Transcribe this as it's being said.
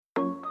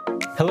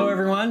Hello,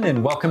 everyone,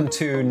 and welcome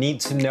to Need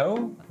to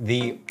Know,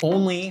 the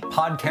only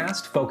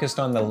podcast focused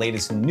on the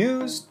latest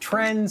news,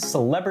 trends,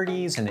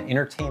 celebrities, and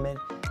entertainment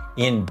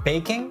in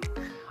baking.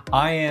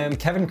 I am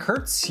Kevin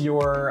Kurtz,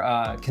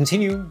 your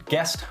continued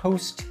guest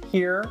host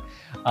here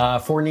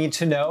for Need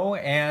to Know,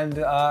 and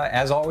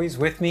as always,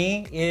 with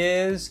me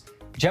is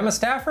Gemma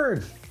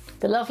Stafford.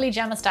 The lovely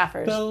Gemma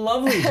Stafford. The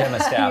lovely Gemma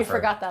Stafford. You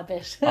forgot that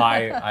bit.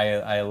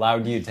 I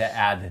allowed you to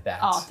add that.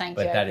 Oh, thank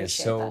you. But I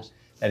appreciate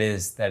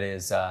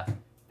that.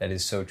 That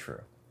is so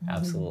true.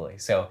 Absolutely.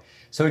 So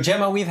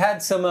Gemma, we've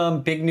had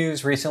some big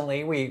news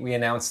recently. We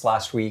announced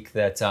last week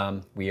that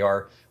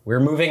we're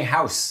moving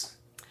house.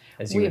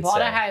 As you we would bought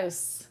say. a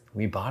house.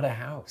 We bought a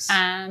house.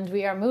 And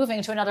we are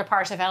moving to another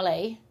part of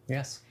LA.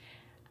 Yes.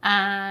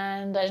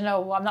 And I don't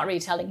know, I'm not really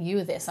telling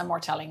you this, I'm more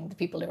telling the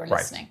people who are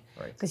listening.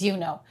 Right. Because you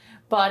know.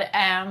 But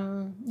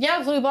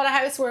so we bought a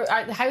house where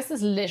the house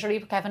is literally,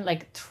 Kevin,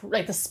 like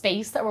the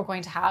space that we're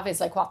going to have is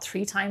like what,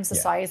 3 times the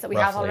size that we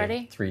have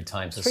already? 3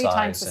 times the 3 size.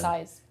 times the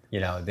size. You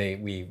know,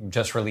 we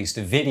just released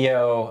a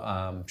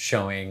video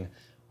showing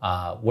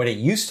what it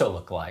used to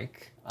look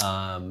like.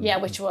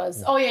 Which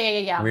was,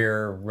 yeah.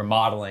 We're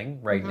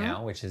remodeling right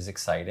now, which is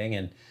exciting.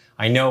 And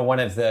I know one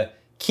of the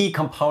key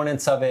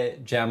components of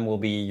it, Gem, will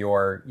be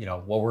your,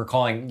 what we're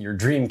calling your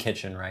dream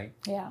kitchen, right?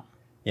 Yeah.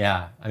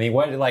 Yeah. I mean,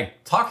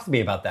 talk to me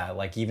about that.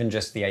 Like even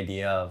just the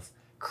idea of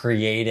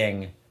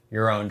creating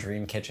your own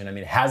dream kitchen. I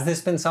mean, has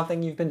this been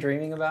something you've been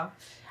dreaming about?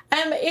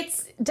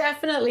 It's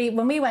definitely,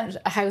 when we went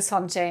house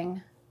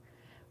hunting,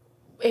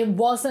 it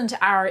wasn't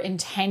our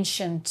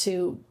intention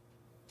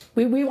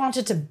we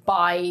wanted to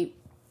buy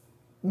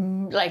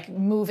like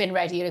move-in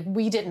ready. Like,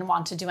 we didn't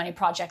want to do any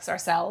projects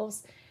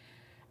ourselves.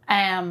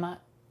 But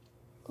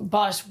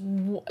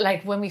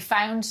when we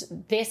found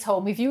this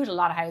home, we viewed a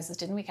lot of houses,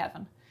 didn't we,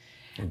 Kevin?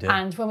 We did.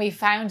 And when we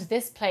found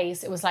this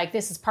place, it was like,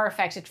 this is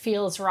perfect. It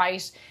feels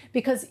right.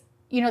 Because,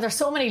 there's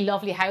so many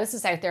lovely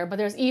houses out there, but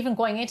there's even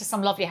going into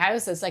some lovely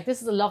houses. Like,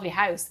 this is a lovely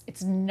house.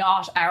 It's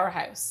not our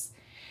house.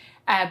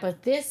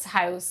 But this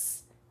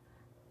house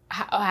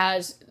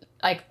had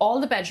like all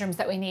the bedrooms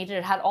that we needed.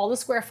 It had all the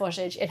square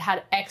footage. It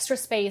had extra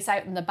space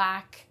out in the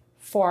back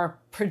for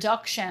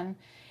production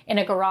in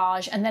a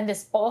garage. And then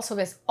this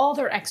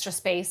other extra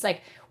space.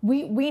 Like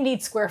we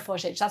need square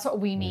footage. That's what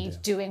we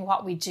need doing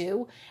what we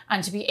do,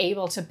 and to be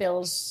able to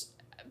build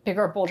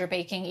bigger, bolder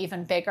baking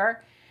even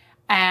bigger.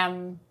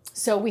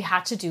 So we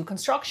had to do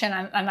construction.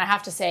 And I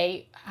have to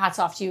say, hats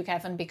off to you,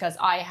 Kevin, because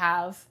I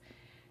have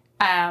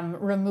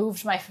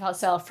removed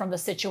myself from the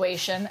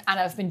situation, and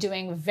I've been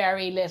doing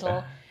very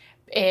little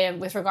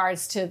with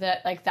regards to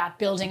that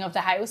building of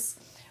the house.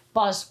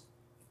 But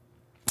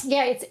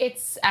yeah,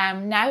 it's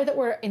now that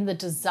we're in the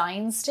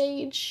design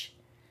stage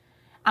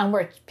and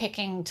we're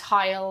picking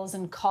tiles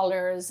and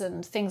colors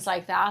and things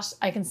like that,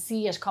 I can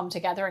see it come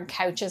together, and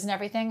couches and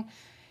everything.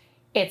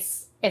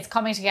 It's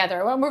coming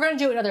together. Well, we're going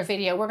to do another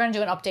video. We're going to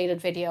do an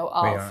updated video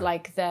of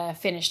the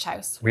finished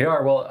house. We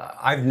are. Well,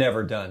 I've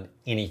never done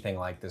anything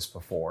like this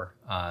before.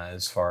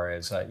 As far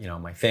as,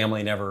 my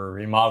family never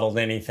remodeled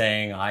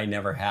anything. I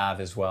never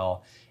have as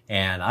well.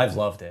 And I've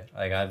loved it.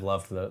 Like, I've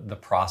loved the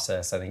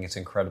process. I think it's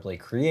incredibly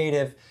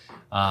creative.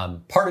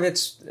 Part of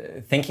it's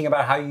thinking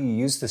about how you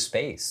use the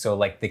space. So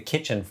like the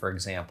kitchen, for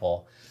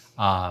example.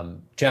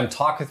 Gem,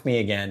 talk with me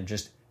again,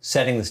 just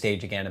setting the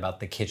stage again about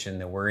the kitchen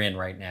that we're in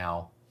right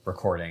now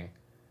recording.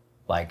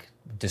 Like,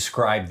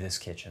 describe this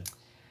kitchen.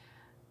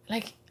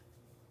 Like,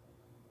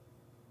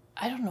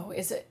 I don't know.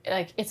 Is it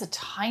like, it's a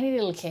tiny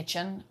little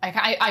kitchen. I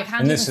can't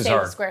and even say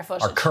the square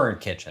footage. Our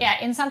current kitchen.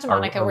 Yeah, in Santa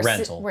Monica,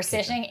 we're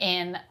sitting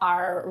in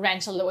our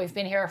rental that we've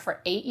been here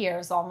for 8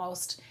 years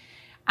almost.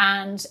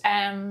 And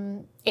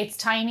it's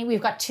tiny.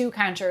 We've got 2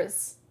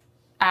 counters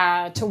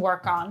to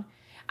work on.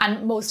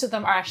 And most of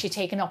them are actually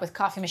taken up with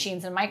coffee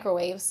machines and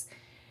microwaves.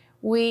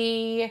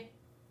 We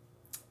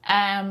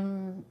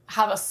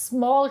have a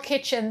small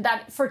kitchen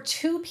that for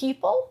 2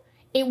 people,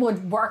 it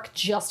would work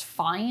just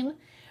fine.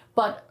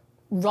 But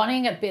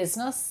running a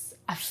business,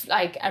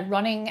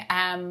 running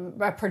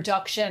a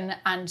production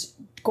and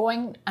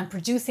going and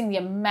producing the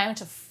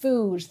amount of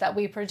food that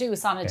we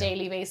produce on a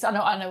daily basis,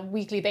 on a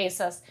weekly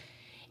basis,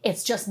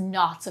 it's just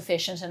not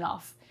sufficient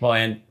enough. Well,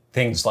 and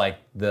things like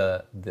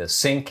the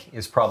sink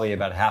is probably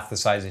about half the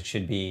size it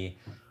should be.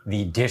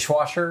 The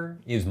dishwasher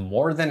is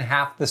more than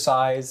half the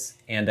size,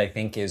 and I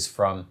think is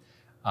from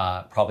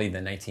probably the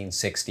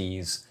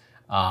 1960s.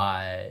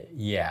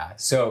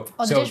 So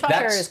the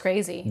dishwasher is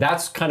crazy.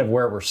 That's kind of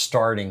where we're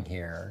starting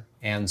here.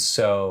 And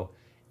so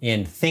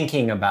in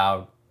thinking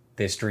about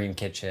this dream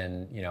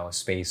kitchen, a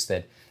space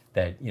that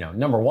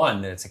number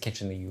one, that it's a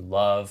kitchen that you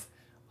love,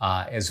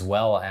 as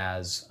well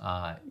as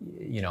a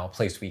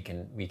place we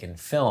can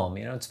film.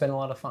 It's been a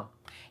lot of fun.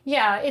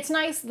 Yeah, it's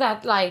nice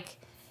that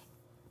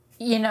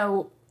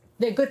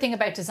the good thing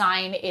about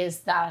design is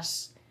that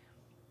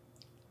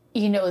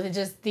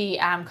the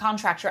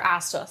contractor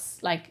asked us,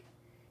 like,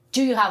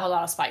 do you have a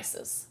lot of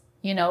spices?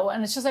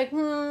 And it's just like,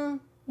 do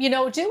we?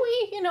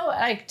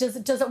 Does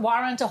it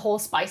warrant a whole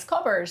spice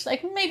cupboard?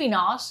 Like, maybe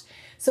not.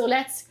 So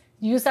let's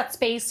use that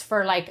space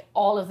for like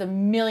all of the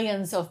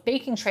millions of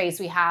baking trays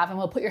we have, and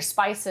we'll put your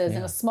spices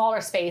in a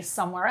smaller space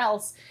somewhere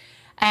else.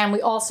 And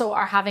we also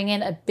are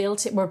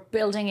we're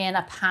building in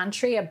a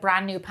pantry, a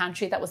brand new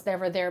pantry that was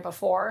never there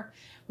before,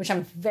 which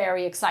I'm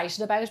very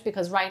excited about,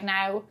 because right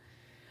now,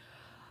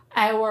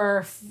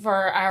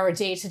 for our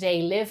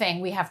day-to-day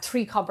living, we have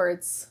 3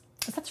 cupboards.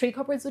 Is that 3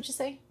 cupboards, would you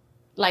say?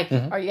 Like,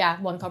 or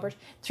yeah, 1 cupboard,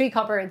 3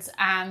 cupboards.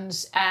 And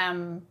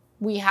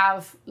we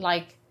have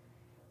like,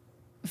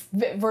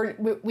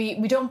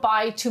 we don't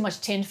buy too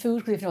much tinned food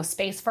because we have no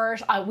space for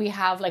it. We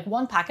have like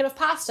 1 packet of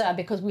pasta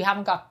because we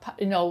haven't got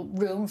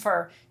room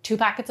for 2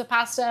 packets of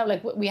pasta.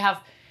 Like, we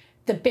have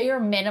the bare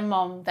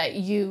minimum that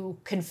you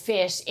can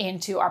fit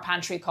into our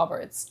pantry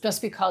cupboards,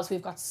 just because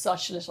we've got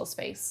such little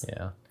space.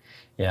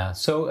 Yeah.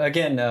 So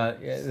again,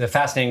 the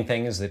fascinating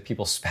thing is that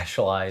people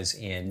specialize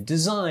in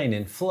design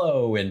and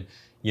flow and,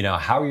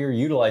 how you're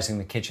utilizing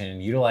the kitchen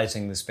and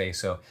utilizing the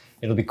space. So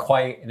it'll be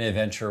quite an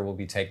adventure. We'll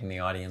be taking the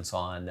audience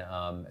on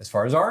as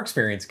far as our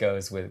experience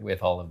goes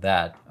with all of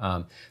that.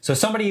 So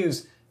somebody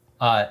who's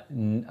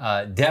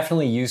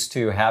definitely used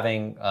to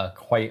having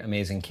quite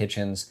amazing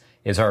kitchens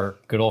is our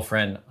good old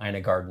friend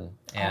Ina Garten.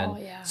 And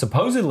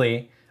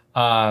supposedly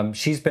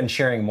she's been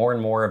sharing more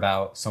and more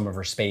about some of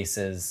her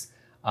spaces,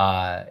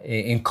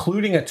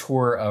 including a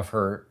tour of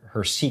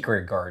her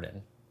secret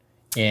garden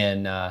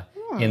in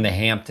the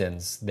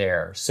Hamptons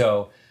there.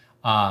 So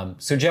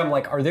Jem,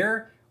 like, are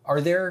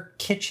there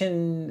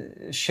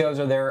kitchen shows?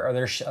 Are there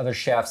other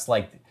chefs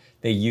like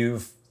that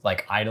you've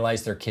like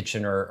idolized their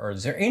kitchen, or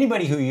is there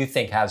anybody who you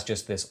think has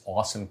just this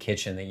awesome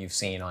kitchen that you've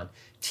seen on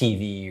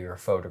TV or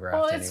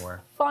photographed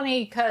anywhere? It's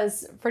funny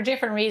because for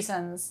different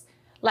reasons,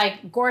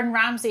 like Gordon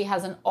Ramsay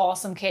has an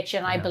awesome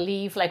kitchen. I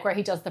believe like where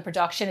he does the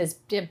production is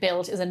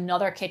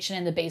another kitchen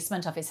in the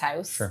basement of his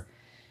house. Sure.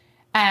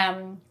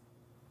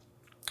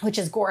 Which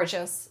is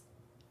gorgeous.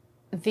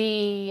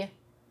 I'm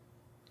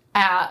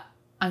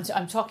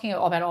talking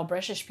about all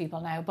British people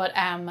now, but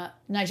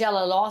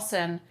Nigella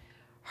Lawson,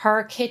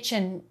 her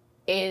kitchen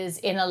is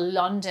in a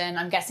London,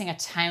 I'm guessing a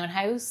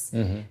townhouse.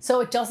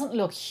 So it doesn't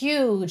look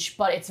huge,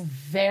 but it's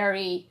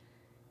very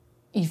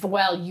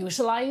well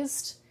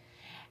utilized.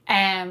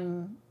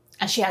 And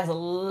she has a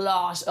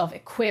lot of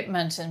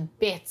equipment and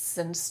bits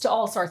and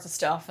all sorts of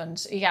stuff.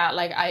 And yeah,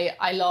 like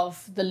I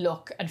love the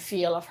look and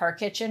feel of her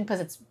kitchen because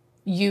it's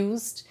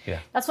used. Yeah.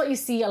 That's what you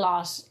see a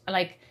lot.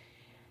 Like,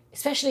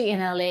 especially in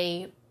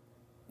LA,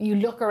 you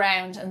look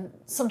around and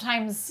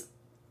sometimes,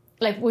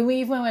 like when we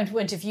even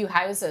went to view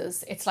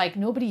houses, it's like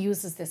nobody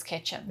uses this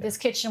kitchen. This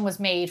kitchen was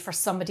made for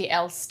somebody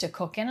else to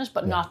cook in it,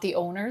 but not the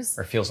owners.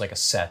 Or it feels like a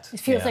set. It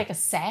feels like a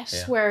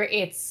set where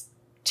it's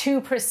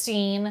too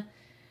pristine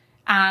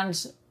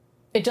and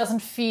it doesn't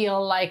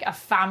feel like a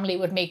family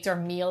would make their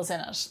meals in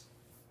it.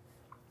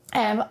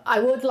 I'm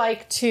going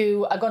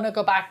to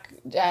go back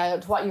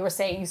to what you were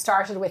saying. You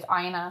started with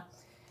Ina.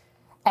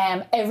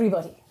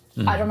 Everybody.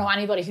 I don't know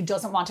anybody who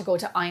doesn't want to go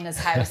to Ina's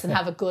house and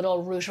have a good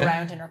old root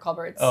around in her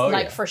cupboards,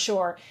 for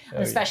sure.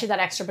 And especially that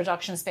extra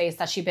production space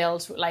that she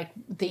built, like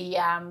the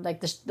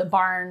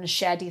barn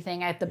sheddy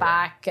thing out the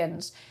back,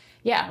 and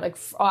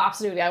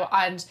absolutely.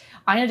 And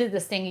Ina did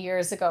this thing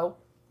years ago.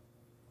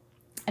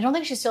 I don't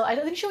think she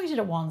only did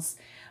it once,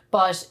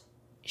 but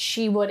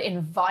she would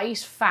invite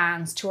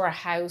fans to her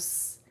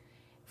house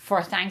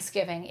for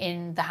Thanksgiving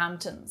in the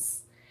Hamptons.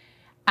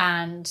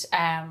 And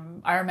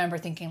I remember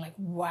thinking, like,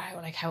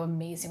 wow, like how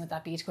amazing would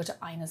that be to go to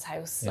Ina's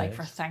house,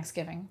 for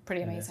Thanksgiving?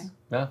 Pretty amazing.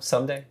 Yeah,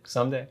 someday.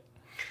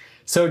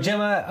 So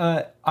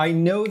Gemma, I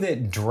know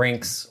that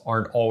drinks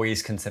aren't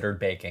always considered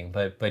baking,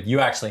 but you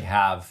actually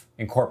have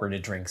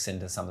incorporated drinks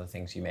into some of the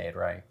things you made,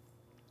 right?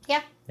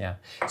 Yeah.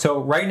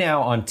 So right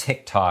now on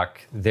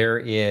TikTok, there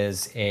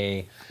is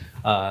a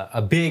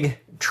big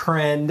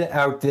trend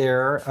out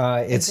there.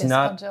 It's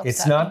not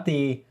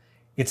the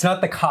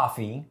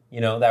coffee,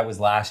 that was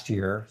last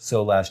year,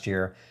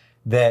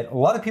 that a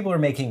lot of people are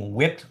making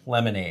whipped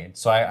lemonade.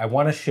 So I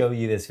want to show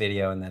you this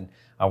video and then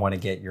I want to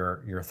get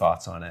your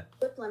thoughts on it.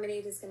 Whipped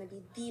lemonade is going to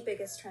be the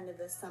biggest trend of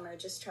this summer.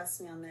 Just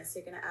trust me on this.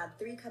 You're going to add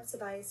 3 cups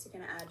of ice. You're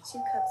going to add 2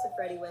 cups of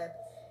Ready Whip.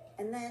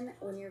 And then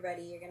when you're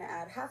ready, you're going to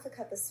add half a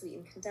cup of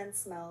sweetened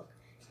condensed milk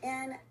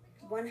and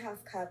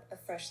 1/2 cup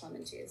of fresh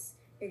lemon juice.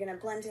 You're going to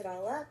blend it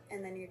all up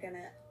and then you're going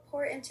to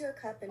pour it into a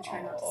cup and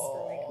try not to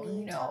spill like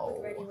me. Top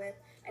with Ready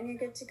Whip. And you're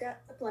good to go.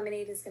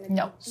 Lemonade is going to be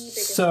the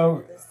biggest.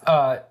 So,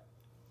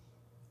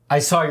 I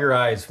saw your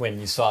eyes when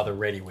you saw the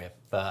Ready Whip,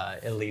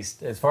 at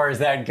least as far as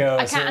that goes.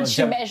 I can't. And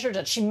she measured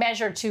it. She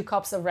measured 2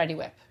 cups of Ready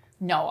Whip.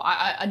 No,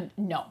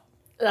 no,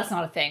 that's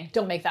not a thing.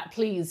 Don't make that,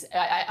 please.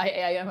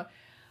 I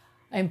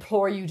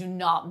implore you, do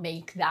not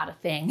make that a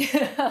thing.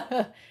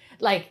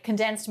 Like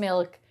condensed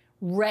milk,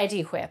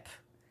 Ready Whip,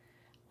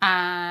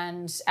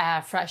 and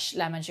fresh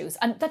lemon juice,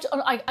 and that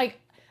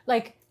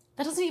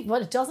that doesn't even.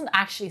 But it doesn't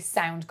actually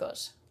sound good.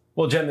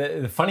 Well, Jen,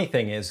 the funny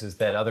thing is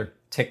that other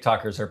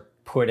TikTokers are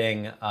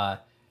putting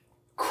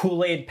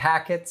Kool-Aid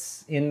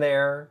packets in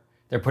there.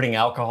 They're putting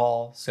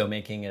alcohol, so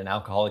making an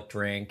alcoholic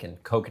drink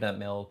and coconut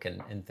milk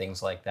and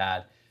things like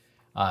that.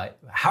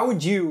 How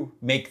would you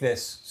make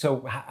this?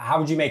 So how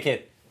would you make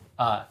it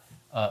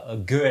a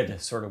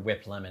good sort of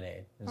whipped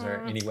lemonade? Is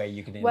there any way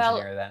you could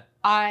engineer that?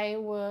 I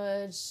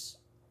would.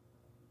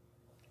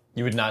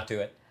 You would not do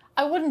it.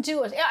 I wouldn't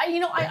do it.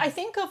 I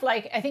think of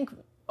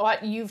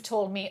what you've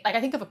told me, like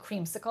I think of a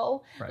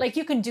creamsicle. Right. Like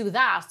you can do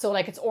that. So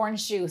like it's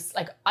orange juice,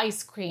 like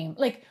ice cream.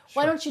 Like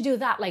why don't you do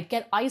that? Like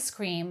get ice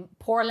cream,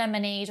 pour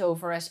lemonade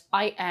over it,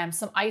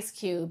 some ice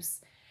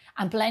cubes,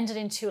 and blend it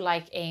into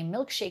like a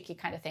milkshakey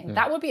kind of thing.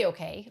 That would be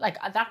okay. Like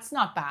that's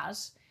not bad.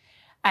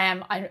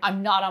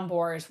 I'm not on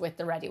board with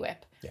the Ready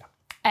Whip. Yeah.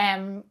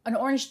 An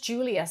orange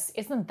Julius,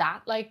 isn't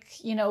that like,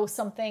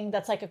 something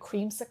that's like a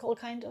creamsicle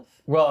kind of?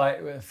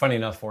 Well, funny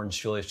enough,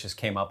 Orange Julius just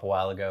came up a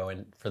while ago,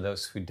 and for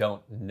those who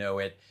don't know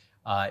it,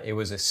 it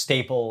was a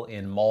staple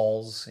in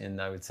malls in,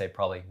 I would say,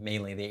 probably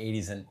mainly the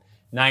 80s and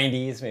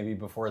 90s, maybe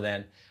before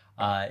then.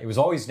 It was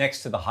always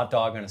next to the hot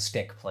dog on a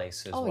stick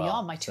place as well. Oh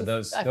yeah, my two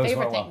those favorite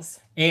went well. things.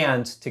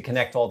 And to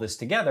connect all this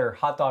together,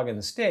 hot dog and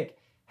the stick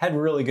had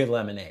really good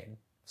lemonade.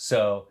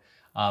 So,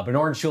 but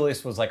Orange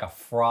Julius was like a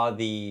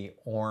frothy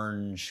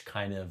orange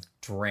kind of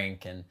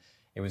drink, and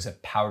it was a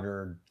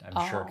powdered,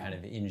 I'm sure, kind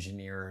of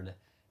engineered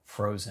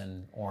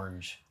frozen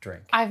orange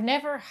drink. I've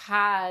never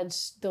had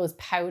those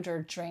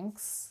powdered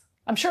drinks.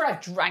 I'm sure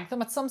I've drank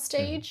them at some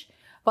stage,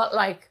 but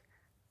like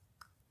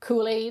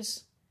Kool-Aid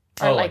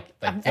or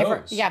I've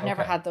never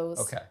okay. had those.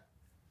 Okay.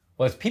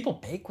 Well, if people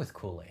bake with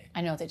Kool-Aid,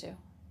 I know they do.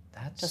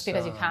 that's Just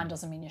because you can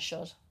doesn't mean you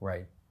should.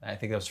 right. I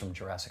think that was from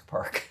Jurassic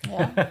Park.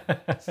 Yeah.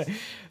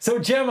 So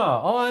Gemma,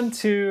 on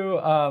to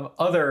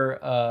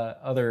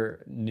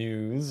other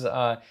news.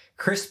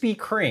 Krispy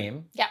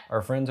Kreme, Yeah.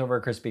 our friends over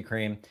at Krispy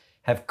Kreme,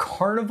 have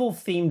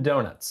carnival-themed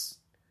donuts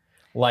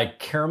like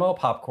caramel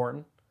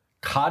popcorn,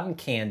 cotton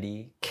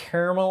candy,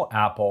 caramel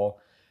apple.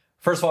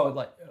 First of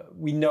all,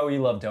 we know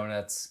you love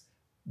donuts.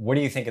 What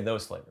do you think of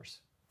those flavors?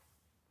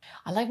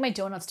 I like my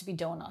donuts to be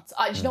donuts.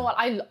 Do you know what?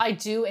 I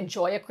do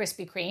enjoy a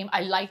Krispy Kreme.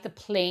 I like the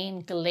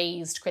plain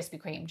glazed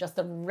Krispy Kreme, just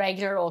the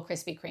regular old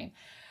Krispy Kreme.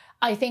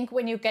 I think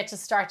when you get to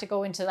start to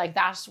go into like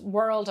that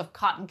world of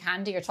cotton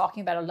candy, you're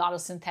talking about a lot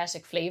of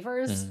synthetic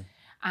flavors,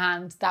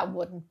 and that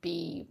wouldn't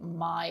be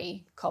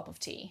my cup of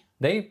tea.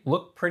 They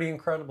look pretty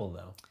incredible,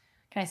 though.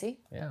 Can I see?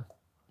 Yeah.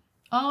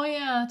 Oh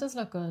yeah, it does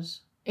look good.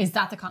 Is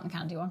that the cotton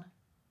candy one?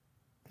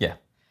 Yeah.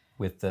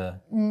 With the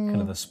kind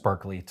of the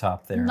sparkly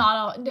top there.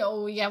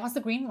 What's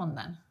the green one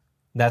then?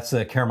 That's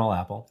the caramel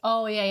apple.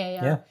 Oh yeah.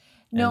 Yeah.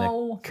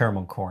 No, And the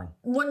caramel corn.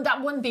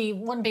 wouldn't be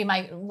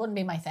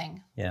my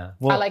thing. Yeah.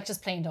 Well, I like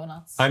just plain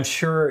donuts. I'm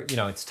sure,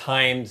 it's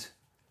timed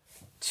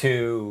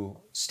to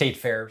state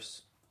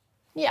fairs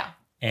Yeah.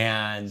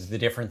 and the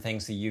different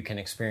things that you can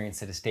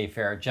experience at a state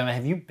fair. Gemma,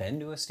 have you been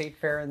to a state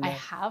fair I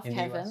have, in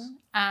the US? Kevin,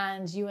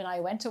 and you and I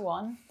went to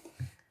one.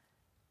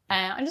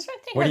 I'm just trying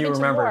to think. What I've do you been to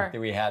remember more. that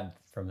we had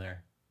from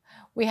there?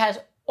 We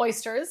had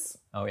oysters.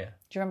 Oh, yeah. Do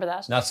you remember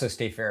that? Not so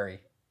state fairy.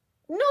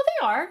 No,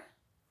 they are.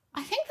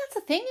 I think that's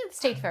a thing at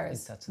state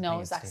fairs. that's a no,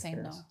 thing at Zach's state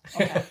saying no.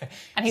 fairs. Okay.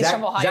 And he's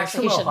from Ohio, Zach's so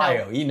from he should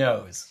Ohio. know. He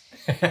knows.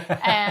 We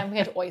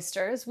had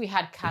oysters. We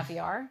had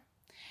caviar.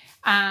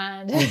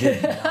 And We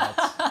did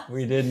not.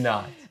 We did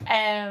not.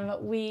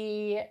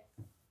 we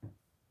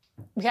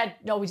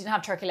didn't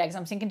have turkey legs.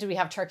 I'm thinking, did we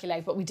have turkey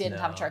legs? But we didn't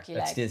have turkey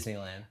That's legs.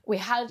 Disneyland.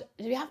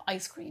 Did we have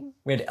ice cream?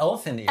 We had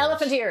elephant ears.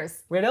 Elephant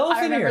ears. We had elephant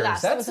I remember ears.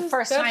 that. That was the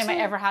first time I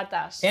ever had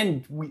that.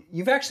 And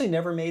you've actually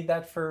never made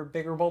that for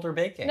Bigger Bolder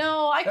Baking.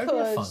 No, I That'd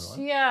could. be a fun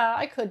one. Yeah,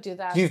 I could do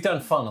that. You've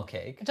done funnel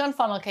cake. I've done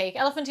funnel cake.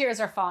 Elephant ears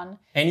are fun.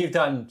 And you've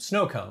done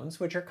snow cones,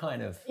 which are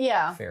kind of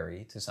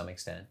fairy to some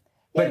extent.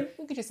 Yeah, But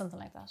we could do something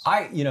like that.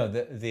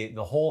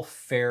 the whole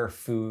fair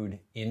food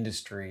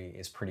industry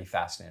is pretty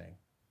fascinating.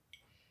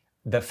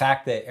 The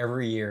fact that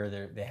every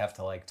year they have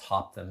to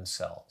top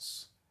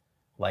themselves,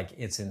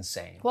 it's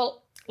insane.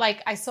 Well,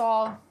 I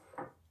saw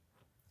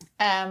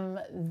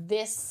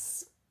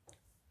this,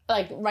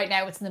 right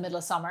now it's in the middle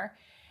of summer,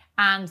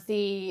 and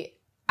these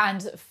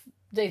kinds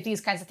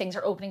of things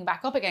are opening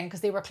back up again because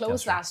they were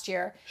closed last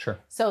year. Sure.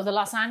 So the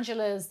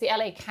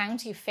LA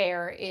County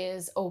Fair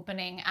is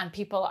opening, and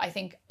people, I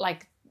think,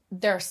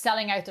 they're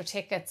selling out their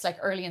tickets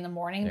early in the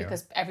morning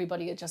because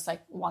everybody just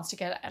wants to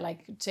get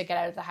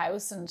out of the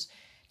house and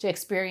to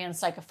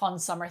experience a fun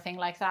summer thing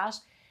like that.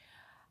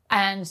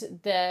 And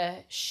the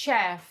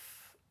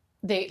chef,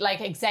 the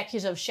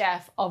executive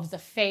chef of the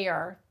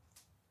fair,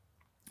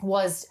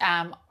 was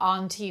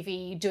on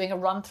TV doing a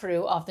run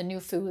through of the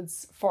new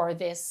foods for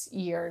this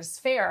year's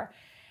fair,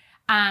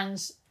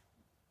 and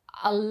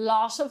a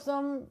lot of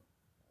them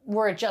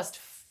were just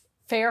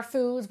fair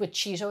foods with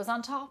Cheetos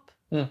on top.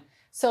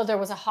 So there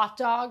was a hot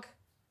dog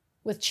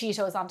with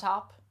Cheetos on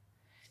top.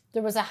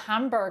 There was a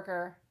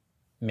hamburger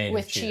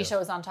with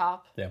Cheetos on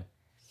top. Yeah.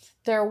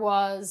 There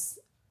was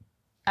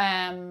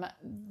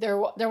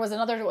there was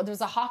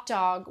a hot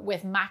dog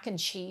with mac and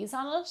cheese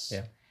on it.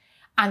 Yeah.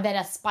 And then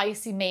a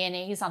spicy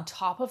mayonnaise on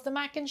top of the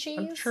mac and cheese.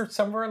 I'm sure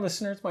some of our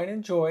listeners might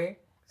enjoy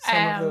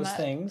some of those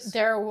things.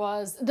 There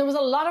was a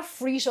lot of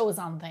Fritos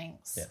on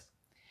things. Yes.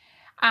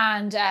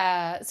 And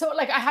so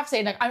I have to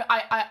say,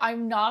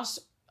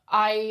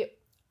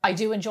 I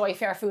do enjoy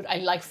fair food. I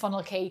like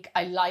funnel cake.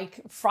 I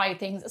like fried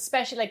things,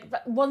 especially like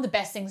one of the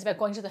best things about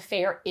going to the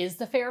fair is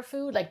the fair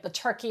food, like the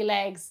turkey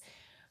legs,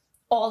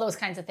 all those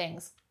kinds of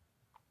things.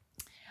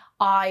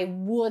 I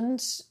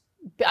wouldn't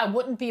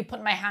be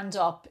putting my hand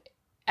up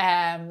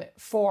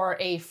for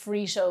a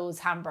Fritos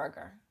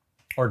hamburger.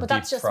 Or But deep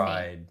that's just me.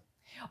 fried.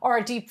 Or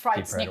a deep fried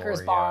Deep-fried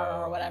Snickers Oreo,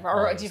 bar or whatever. all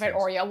Or a those deep fried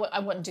things. Oreo. I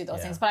wouldn't do those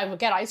Yeah. things. But I would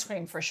get ice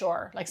cream for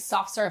sure. Like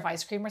soft serve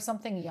ice cream or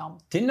something. Yum.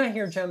 Didn't I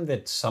hear, Jem,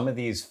 that some of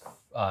these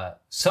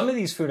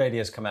food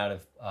ideas come out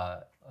of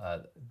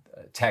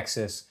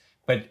Texas,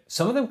 but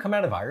some of them come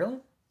out of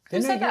Ireland? Who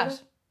Didn't I said hear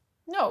that?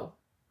 No.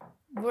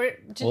 Where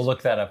did, We'll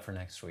look that up for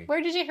next week.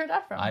 where did you hear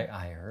that from?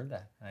 I heard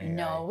that.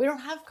 No, we don't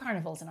have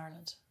carnivals in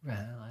Ireland.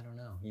 Well, I don't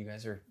know. You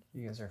guys are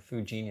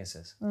food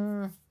geniuses.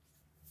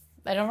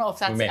 I don't know if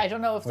that's. may- I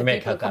don't know if we the may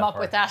people who cut come that up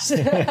with part.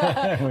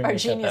 that We may cut are that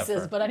geniuses.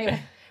 part. But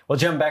anyway, Well,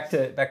 Jem, back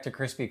to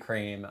Krispy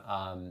Kreme.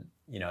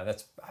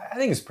 I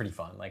think it's pretty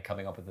fun, like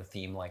coming up with a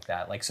theme like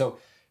that. Like, so,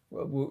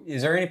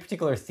 is there any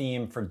particular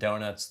theme for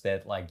donuts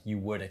that like you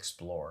would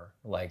explore?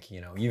 Like,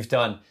 you've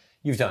done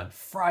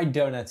fried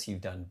donuts, you've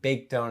done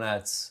baked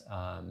donuts,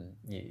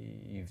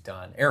 you've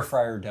done air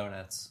fryer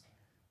donuts.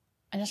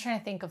 I'm just trying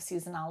to think of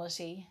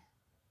seasonality.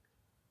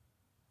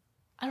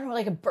 I don't know,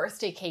 like a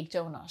birthday cake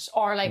donut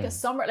or like a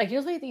summer, like the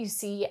way that you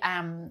see.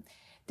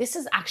 This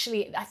is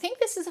actually, I think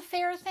this is a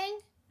fair thing.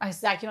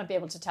 Zach, you might be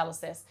able to tell us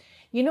this.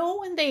 You know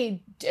when a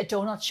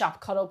donut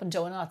shop cut open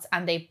donuts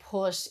and they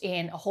put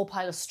in a whole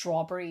pile of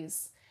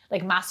strawberries,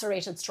 like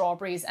macerated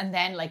strawberries, and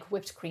then like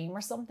whipped cream or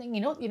something.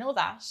 You know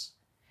that.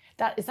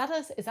 Is that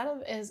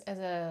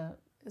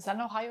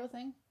an Ohio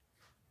thing?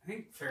 I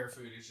think fair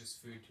food is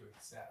just food to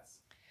excess.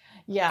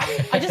 Yeah,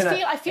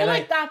 I feel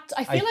like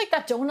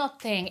that donut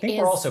thing I think is.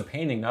 we're also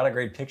painting not a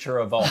great picture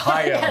of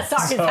Ohio. Yeah,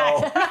 sorry, so,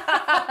 Zach.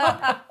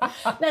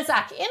 Now,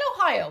 Zach, in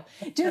Ohio,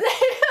 do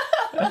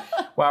they?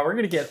 wow, we're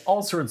going to get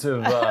all sorts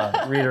of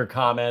reader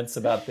comments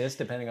about this,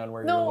 depending on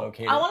where you're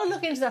located. I want to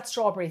look into that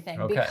strawberry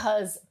thing Okay.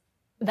 because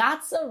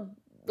that's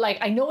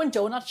I know in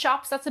donut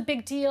shops that's a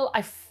big deal.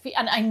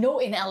 And I know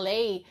in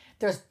LA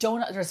there's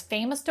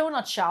famous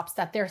donut shops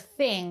that their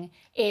thing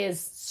is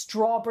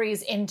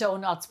strawberries in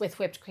donuts with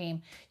whipped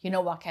cream. You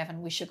know what,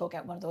 Kevin? We should go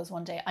get one of those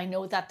one day. I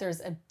know that there's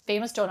a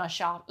famous donut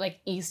shop like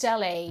East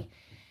LA.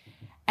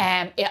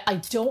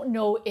 I don't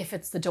know if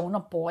it's the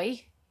Donut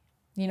Boy.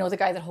 You know, the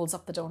guy that holds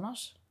up the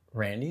donut.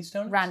 Randy's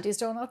Donuts? Randy's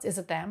Donuts. Is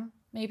it them?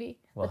 Maybe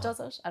that does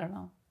it. I don't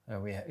know.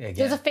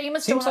 There's a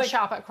famous donut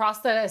shop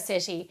across the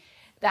city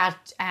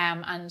that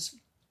and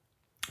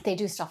they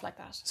do stuff like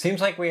that. Seems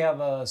like we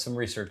have some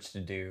research to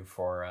do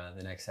for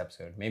the next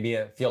episode. Maybe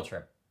a field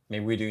trip.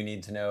 Maybe we do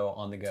need to know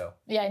on the go.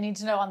 Yeah, I need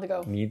to know on the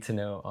go. Need to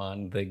know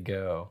on the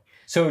go.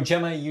 So,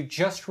 Gemma, you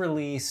just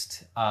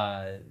released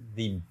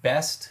the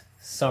best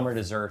summer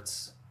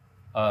desserts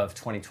of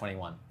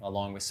 2021,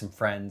 along with some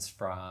friends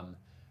from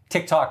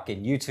TikTok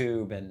and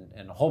YouTube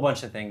and a whole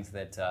bunch of things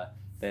that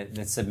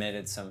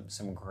submitted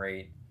some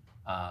great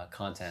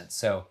content.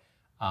 So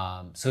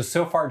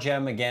far,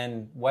 Gem,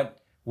 again,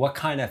 what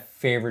kind of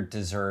favorite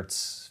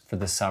desserts for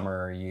the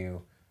summer are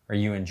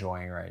you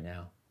enjoying right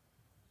now?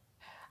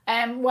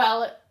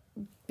 Well,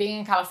 being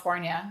in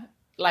California,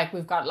 like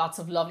we've got lots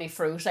of lovely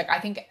fruit. Like I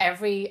think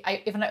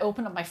even I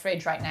open up my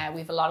fridge right now, we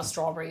have a lot of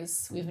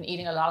strawberries. We've been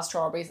eating a lot of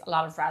strawberries, a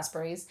lot of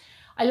raspberries.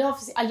 I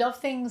love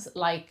things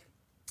like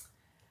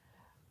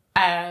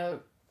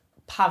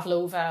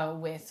pavlova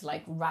with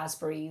like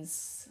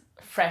raspberries,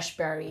 fresh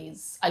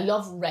berries. I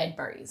love red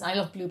berries. I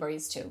love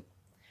blueberries too.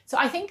 So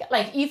I think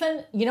like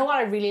even, you know what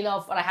I really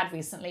love, what I had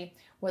recently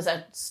was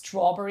a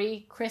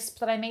strawberry crisp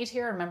that I made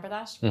here. Remember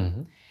that?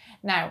 Mm-hmm.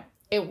 Now,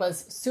 it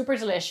was super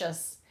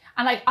delicious.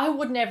 And like I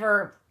would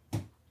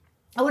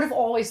have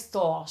always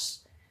thought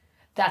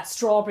that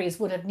strawberries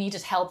would have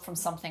needed help from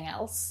something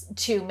else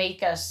to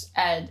make it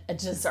a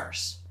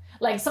dessert.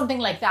 Like something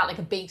like that, like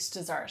a baked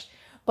dessert.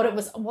 But it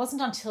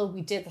wasn't until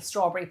we did the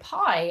strawberry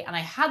pie and I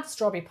had the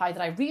strawberry pie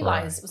that I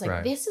realized it was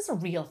like, this is a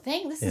real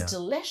thing. This is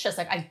delicious.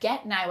 Like I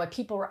get now why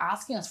people were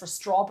asking us for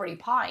strawberry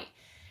pie.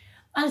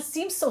 And it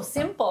seems so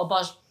simple,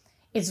 but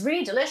it's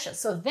really delicious.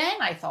 So then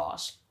I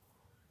thought,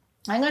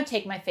 I'm going to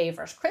take my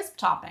favorite crisp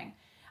topping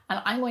and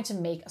I'm going to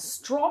make a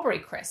strawberry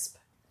crisp.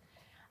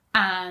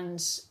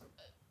 And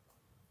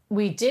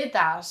we did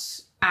that.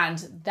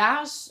 And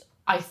that,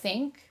 I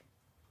think,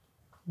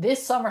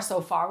 this summer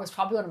so far was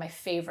probably one of my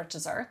favorite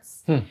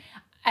desserts.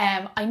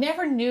 I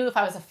never knew if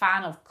I was a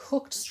fan of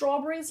cooked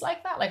strawberries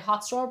like that, like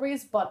hot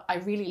strawberries, but I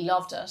really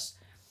loved it.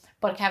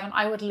 But Kevin,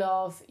 I would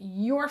love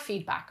your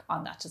feedback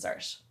on that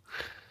dessert.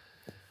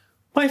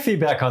 My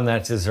feedback on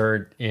that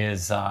dessert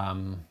is I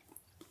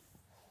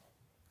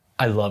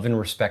love and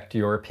respect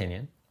your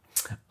opinion.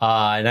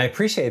 And I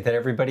appreciate that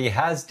everybody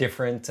has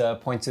different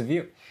points of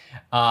view.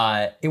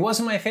 It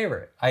wasn't my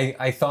favorite.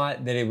 I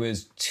thought that it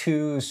was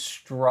too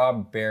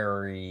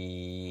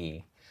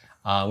strawberry,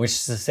 which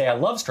is to say I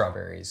love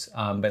strawberries,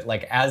 but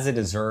like as a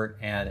dessert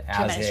and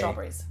as a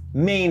strawberries.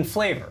 Main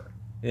flavor,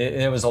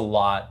 there was a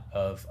lot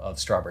of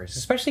strawberries,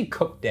 especially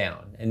cooked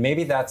down. And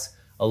maybe that's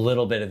a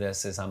little bit of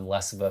this is I'm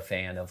less of a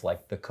fan of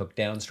like the cooked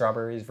down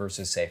strawberries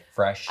versus say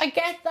fresh. I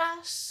get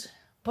that,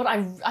 but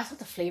I thought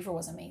the flavor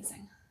was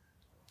amazing.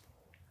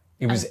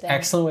 It was then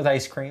excellent with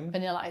ice cream.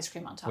 Vanilla ice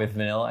cream on top. With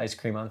vanilla ice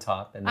cream on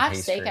top and the I have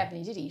to say, pastry. Kevin,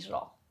 you did eat it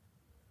all.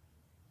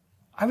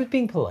 I was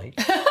being polite.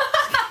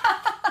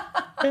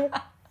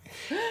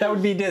 That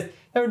would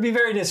be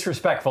very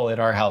disrespectful in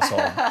our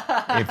household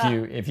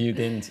if you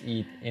didn't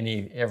eat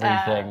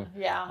everything.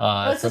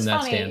 It's From just that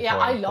funny. standpoint. Yeah,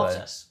 I loved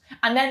but- it.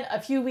 And then a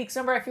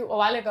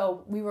while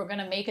ago, we were going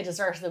to make a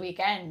dessert of the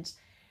weekend.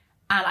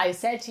 And I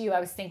said to you, I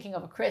was thinking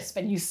of a crisp,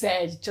 and you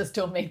said, just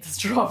don't make the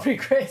strawberry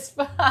crisp.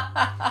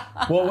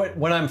 Well,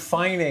 what I'm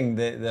finding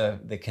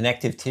the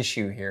connective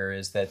tissue here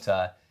is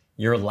that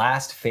your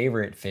last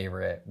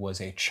favorite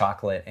was a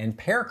chocolate and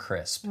pear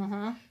crisp.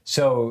 Mm-hmm.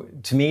 So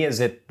to me, is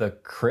it the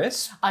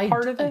crisp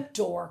part of it?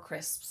 Adore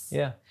crisps.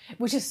 Yeah.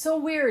 Which is so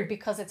weird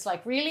because it's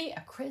like, really,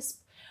 a crisp?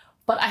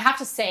 But I have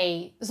to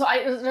say,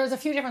 there's a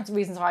few different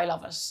reasons why I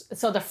love it.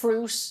 So the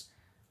fruit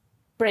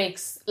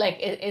breaks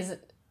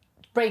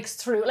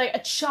through, like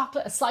a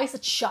slice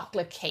of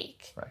chocolate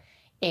cake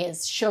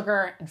is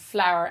sugar and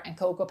flour and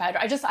cocoa powder.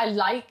 I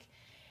like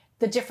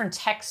the different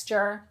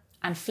texture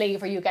and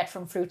flavor you get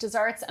from fruit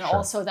desserts, and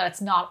also that it's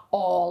not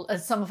all,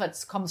 some of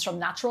it comes from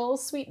natural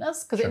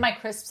sweetness, because in my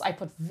crisps I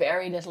put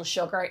very little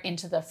sugar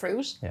into the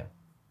fruit.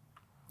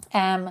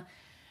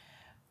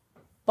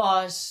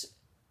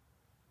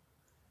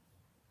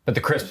 But the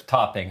crisp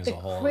topping is a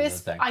whole other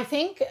Crisp, thing. I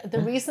think the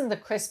reason the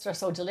crisps are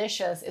so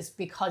delicious is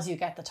because you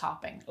get the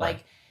topping.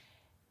 Like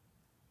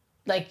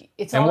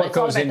it's and all, what it's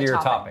all goes about into the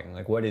your topping. topping?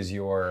 Like, what is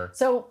your...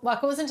 So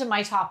what goes into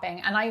my topping,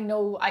 and I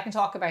know I can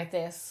talk about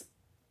this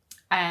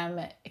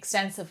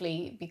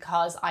extensively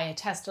because I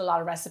tested a lot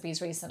of recipes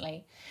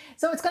recently.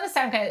 So it's going to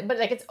sound but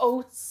like it's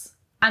oats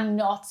and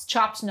nuts,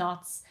 chopped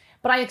nuts.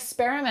 But I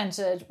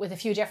experimented with a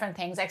few different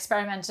things. I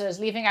experimented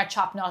leaving out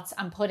chopped nuts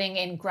and putting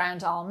in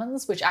ground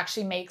almonds, which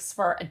actually makes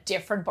for a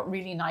different but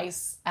really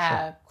nice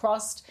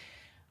crust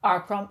or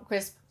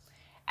crisp.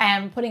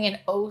 Putting in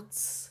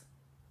oats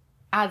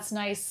adds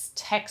nice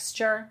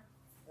texture,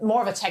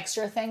 more of a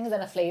texture thing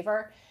than a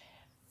flavor.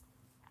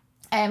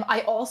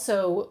 I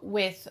also,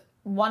 with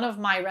one of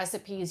my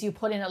recipes, you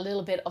put in a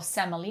little bit of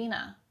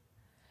semolina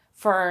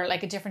for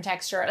like a different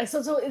texture. Like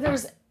so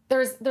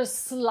there's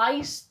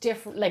slight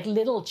different, like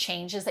little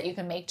changes that you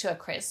can make to a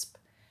crisp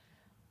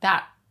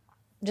that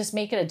just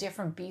make it a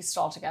different beast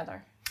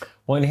altogether.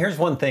 Well, and here's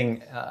one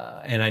thing,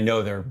 and I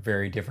know they're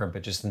very different,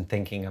 but just in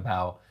thinking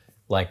about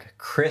like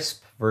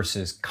crisp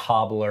versus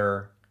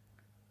cobbler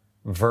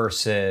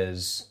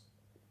versus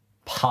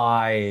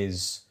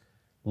pies,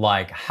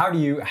 like how do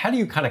you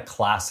kind of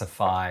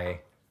classify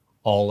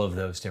all of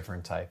those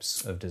different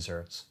types of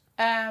desserts?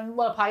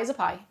 Well, a pie is a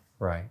pie.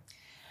 Right.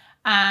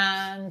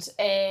 And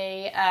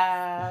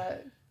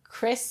a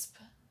crisp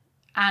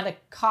and a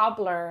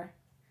cobbler,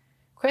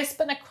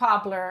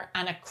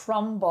 and a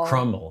crumble.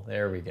 Crumble,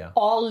 there we go.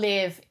 All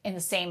live in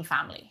the same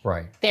family.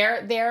 Right.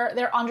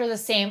 They're under the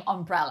same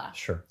umbrella.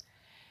 Sure.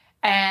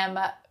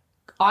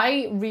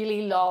 I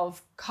really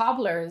love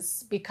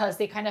cobblers because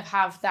they kind of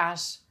have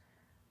that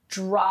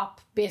drop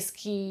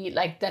biscuit,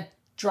 like that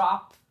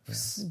drop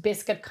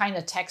biscuit kind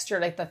of texture,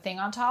 like the thing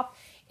on top.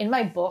 In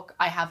my book,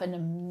 I have an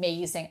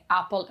amazing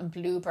apple and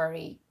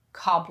blueberry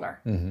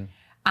cobbler. Mm-hmm.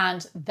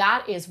 And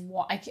that is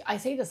what, I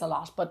say this a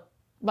lot, but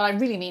I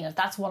really mean it.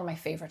 That's one of my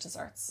favorite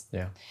desserts.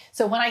 Yeah.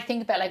 So when I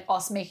think about like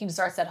us making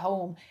desserts at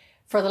home,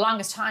 for the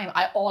longest time,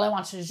 all I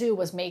wanted to do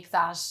was make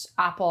that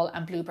apple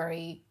and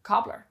blueberry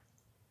cobbler.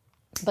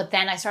 But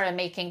then I started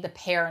making the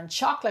pear and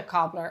chocolate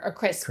cobbler or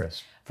crisp.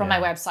 From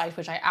my website,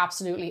 which I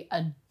absolutely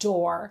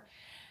adore.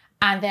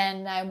 And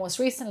then most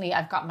recently,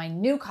 I've got my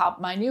new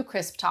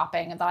crisp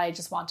topping that I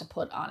just want to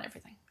put on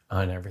everything.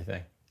 On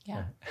everything.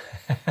 Yeah.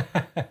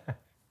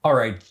 All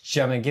right,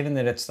 Gemma, given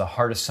that it's the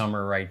heart of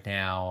summer right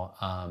now,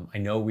 I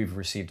know we've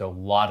received a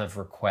lot of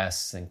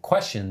requests and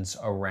questions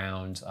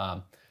around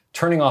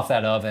turning off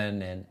that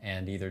oven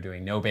and either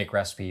doing no-bake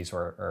recipes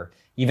or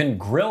even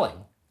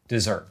grilling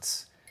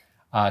desserts.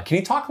 Can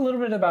you talk a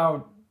little bit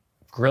about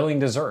grilling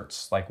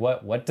desserts? Like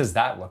what does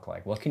that look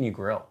like? What can you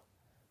grill?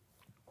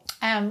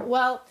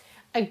 Well,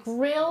 a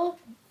grill,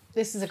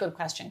 this is a good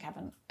question,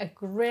 Kevin. A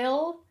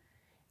grill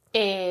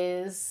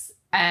is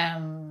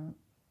look,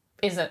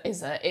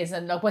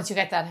 once you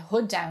get that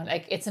hood down,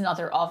 like it's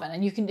another oven,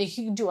 and you can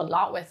do a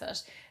lot with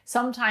it.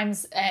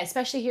 Sometimes,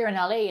 especially here in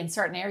LA, in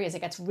certain areas, it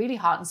gets really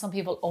hot, and some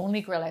people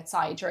only grill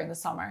outside during the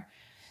summer.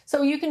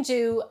 So you can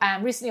do.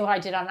 Recently, what I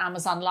did on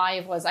Amazon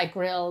Live was I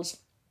grilled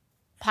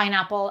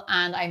pineapple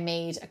and I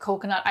made a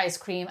coconut ice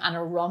cream and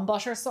a rum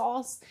butter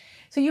sauce.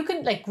 So you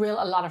can like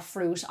grill a lot of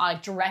fruit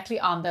directly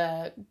on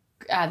the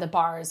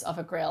bars of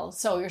a grill.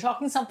 So you're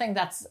talking something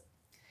that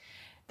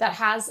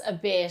has a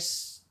bit.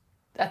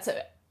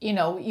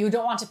 You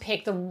don't want to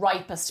pick the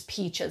ripest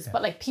peaches,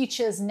 but like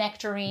peaches,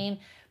 nectarine,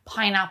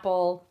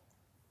 pineapple.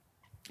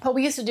 What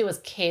we used to do as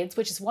kids,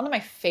 which is one of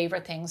my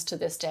favorite things to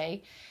this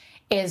day,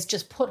 is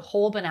just put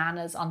whole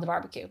bananas on the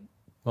barbecue.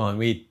 Well, and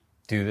we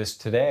do this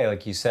today,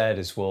 like you said,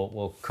 is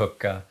we'll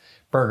cook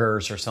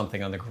burgers or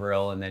something on the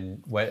grill, and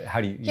then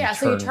how do you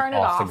so you turn it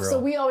off. the grill? So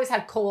we always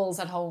had coals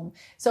at home.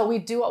 So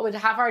we'd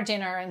have our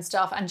dinner and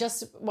stuff, and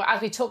just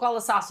as we took all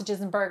the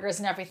sausages and burgers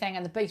and everything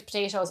and the baked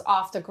potatoes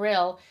off the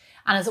grill,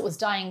 and as it was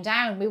dying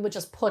down, we would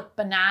just put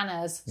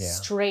bananas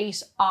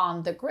straight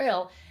on the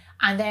grill,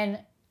 and then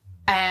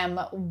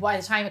by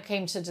the time it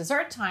came to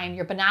dessert time,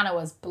 your banana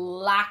was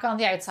black on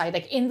the outside,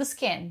 like in the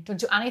skin. Don't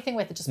do anything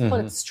with it, just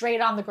put it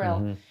straight on the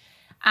grill.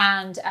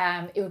 And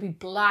it would be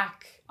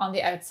black on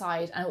the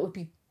outside, and it would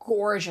be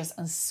gorgeous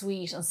and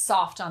sweet and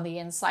soft on the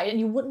inside, and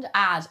you wouldn't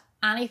add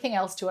anything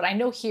else to it. I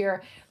know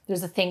here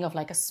there's a thing of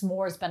like a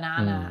s'mores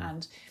banana,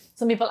 and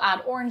some people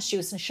add orange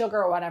juice and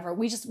sugar or whatever.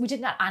 We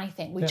didn't add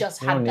anything. We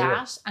just had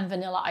that and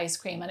vanilla ice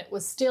cream, and it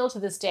was still to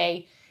this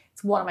day,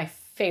 it's one of my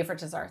favorite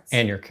desserts.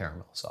 And your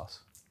caramel sauce.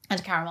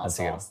 And caramel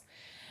sauce.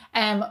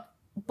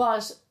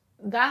 But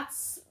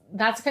that's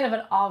kind of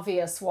an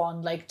obvious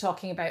one, like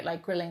talking about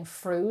like grilling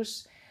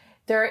fruit.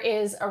 There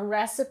is a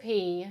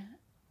recipe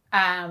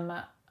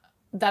that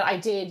I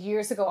did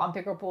years ago on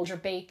Bigger Bolder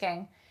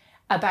Baking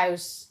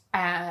about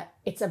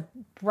it's a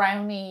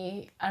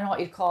brownie, I don't know what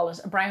you'd call it,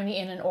 a brownie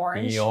in an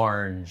orange. The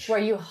orange. Where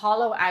you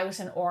hollow out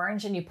an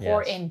orange and you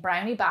pour in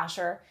brownie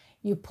batter,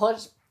 you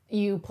put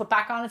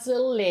back on its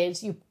little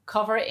lid, you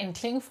cover it in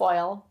tin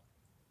foil,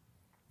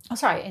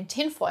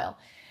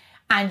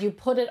 and you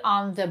put it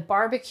on the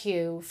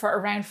barbecue for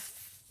around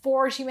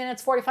 40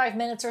 minutes, 45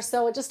 minutes or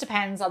so. It just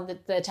depends on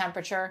the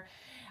temperature.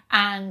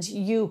 And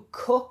you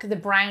cook the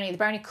brownie. The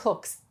brownie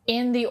cooks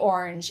in the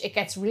orange. It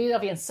gets really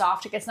lovely and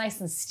soft. It gets nice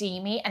and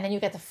steamy. And then you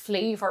get the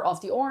flavor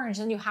of the orange.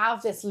 And you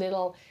have this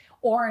little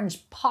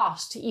orange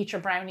pot to eat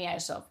your brownie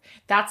out of.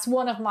 That's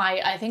one of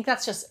my, I think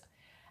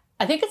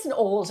it's an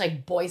old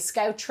like Boy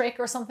Scout trick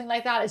or something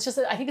like that. It's just,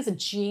 I think it's a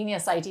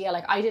genius idea.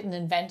 Like I didn't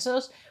invent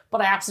it,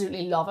 but I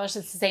absolutely love it.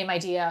 It's the same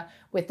idea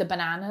with the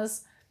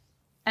bananas.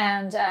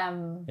 And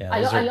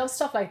I love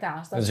stuff like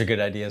that. Those are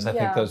good ideas. I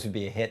think those would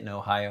be a hit in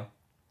Ohio.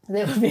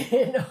 They would be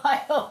in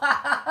Ohio.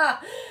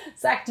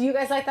 Zach, do you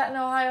guys like that in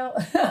Ohio?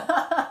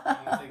 I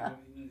don't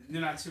think they're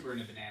not super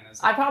into bananas.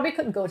 I probably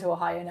couldn't go to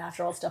Ohio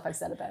after all stuff I've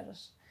said about it.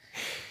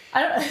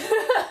 I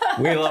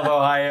don't. We love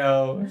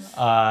Ohio.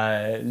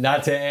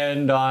 Not to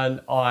end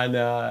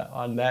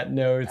on that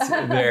note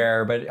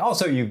there, but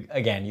also you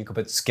could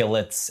put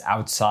skillets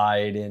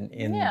outside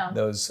in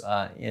those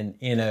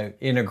in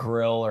a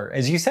grill, or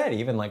as you said,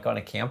 even like on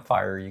a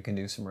campfire, you can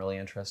do some really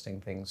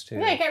interesting things too.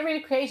 Yeah, get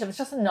really creative. It's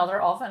just another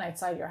oven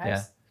outside your house.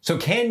 Yeah. So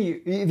if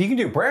you can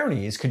do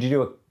brownies, can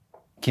you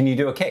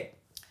do a cake?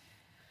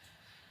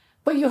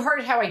 But you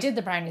heard how I did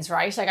the brownies,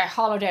 right? Like I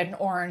hollowed out an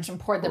orange and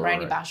poured the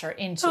brownie batter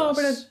into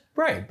it.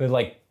 But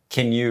like,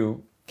 can't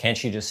you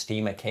just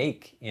steam a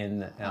cake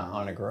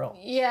on a grill?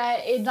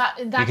 Yeah, in that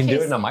case, you can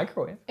do it in a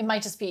microwave. It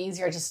might just be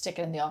easier to stick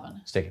it in the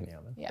oven. Stick it in the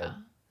oven. Yeah,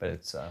 but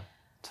it's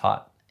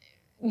hot.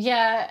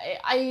 Yeah,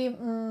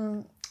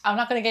 I'm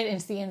not going to get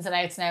into the ins and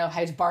outs now of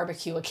how to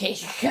barbecue a cake,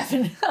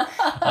 Kevin.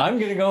 I'm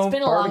going to go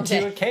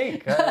barbecue a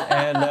cake.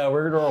 And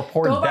we're going to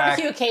report back. Go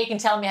barbecue a cake and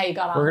tell me how you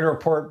got on. We're going to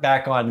report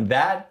back on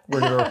that.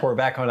 We're going to report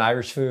back on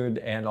Irish food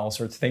and all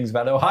sorts of things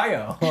about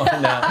Ohio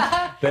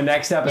on the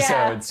next episode.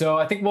 Yeah. So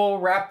I think we'll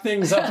wrap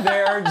things up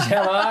there,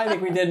 Gemma. I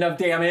think we did enough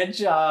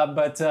damage.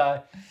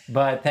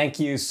 But thank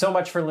you so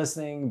much for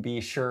listening.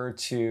 Be sure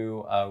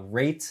to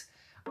rate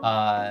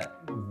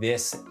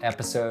this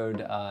episode,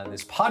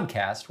 this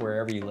podcast,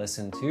 wherever you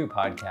listen to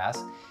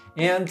podcasts.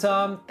 And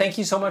thank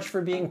you so much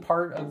for being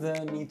part of the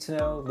Need to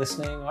Know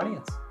listening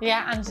audience.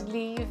 Yeah, and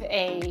leave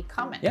a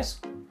comment. Yes,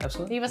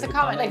 absolutely. Leave us a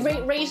comment.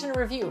 Like rate and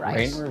review, right?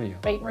 Rate and review.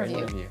 Rate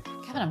and review.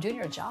 Kevin, I'm doing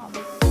your job.